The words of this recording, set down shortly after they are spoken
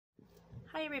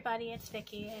Hi everybody, it's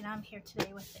Vicky and I'm here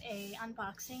today with a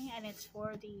unboxing, and it's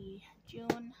for the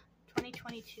June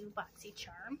 2022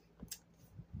 Boxycharm.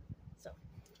 So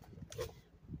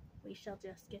we shall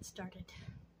just get started.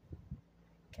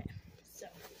 Okay, so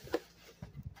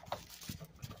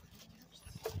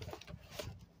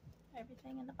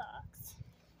everything in the box.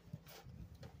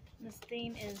 And this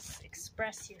theme is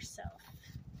express yourself.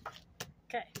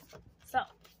 Okay, so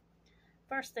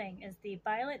first thing is the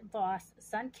Violet Voss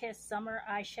Sun-Kissed Summer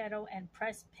Eyeshadow and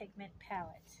Pressed Pigment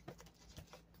Palette.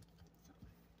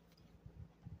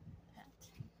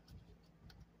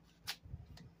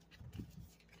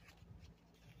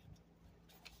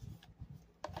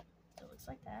 So it looks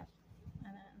like that.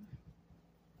 And then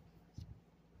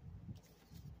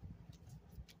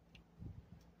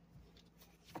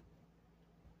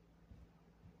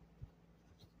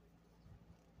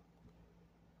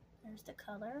there's the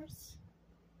colors.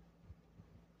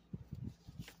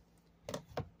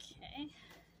 Okay,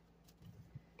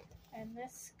 and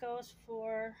this goes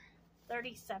for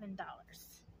 $37.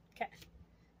 Okay,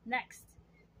 next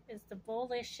is the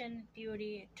Volition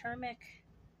Beauty Turmeric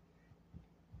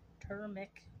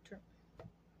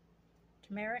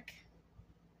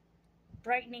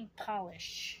Brightening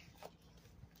Polish.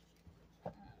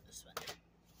 This one.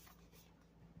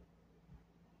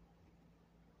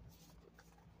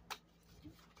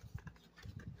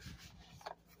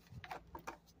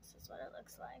 This is what it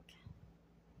looks like.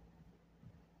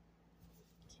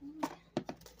 Okay.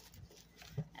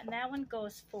 And that one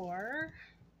goes for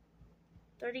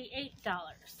 $38.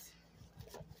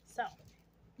 So,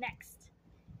 next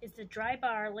is the Dry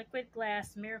Bar Liquid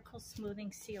Glass Miracle Smoothing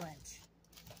Sealant.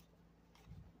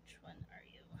 Which one are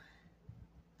you?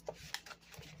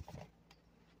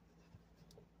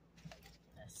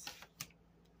 This.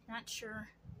 Not sure.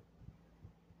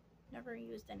 Never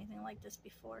used anything like this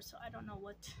before, so I don't know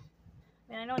what.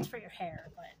 I mean, I know it's for your hair,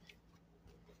 but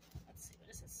let's see. What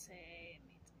does it say?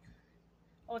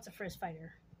 Oh, it's a frizz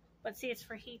fighter. But see, it's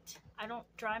for heat. I don't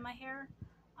dry my hair.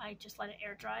 I just let it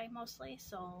air dry mostly,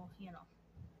 so, you know.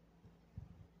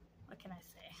 What can I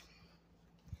say?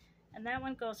 And that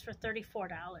one goes for $34.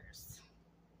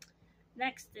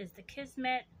 Next is the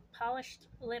Kismet Polished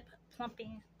Lip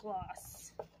Plumping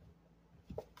Gloss.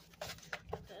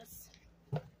 This.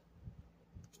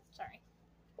 Sorry.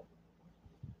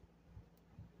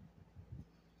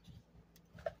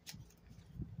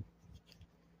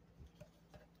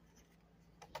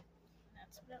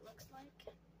 That's what it looks like.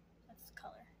 That's the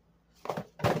color.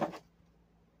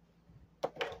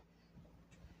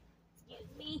 Excuse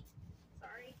me.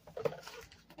 Sorry.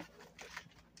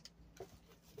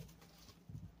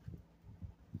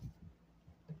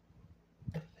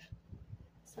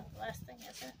 So the last thing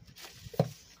is it.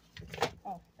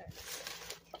 Oh, there it is.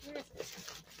 Where is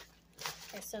it?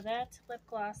 Okay, so that lip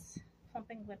gloss,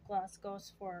 plumping lip gloss,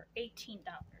 goes for $18.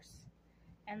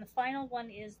 And the final one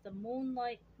is the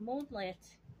Moonlit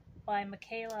by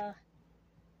Michaela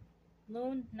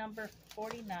Loon number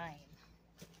 49. Not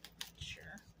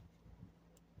sure.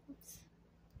 Oops.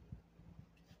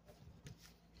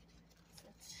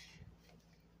 What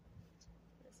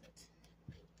is it?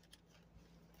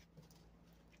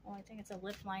 Oh, I think it's a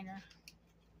lip liner.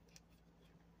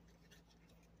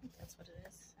 I think that's what it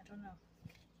is. I don't know.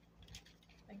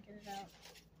 If I can get it out.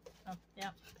 Oh,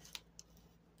 yeah.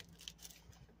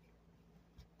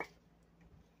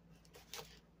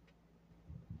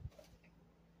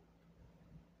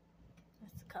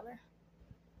 That's the color.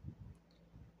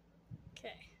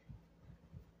 Okay.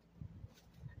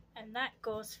 And that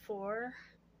goes for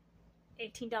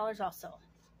 $18 also.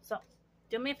 So,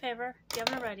 do me a favor, if you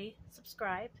haven't already,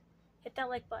 subscribe, hit that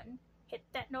like button, hit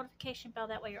that notification bell,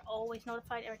 that way you're always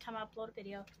notified every time I upload a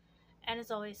video. And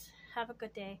as always, have a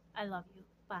good day. I love you.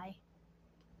 Bye.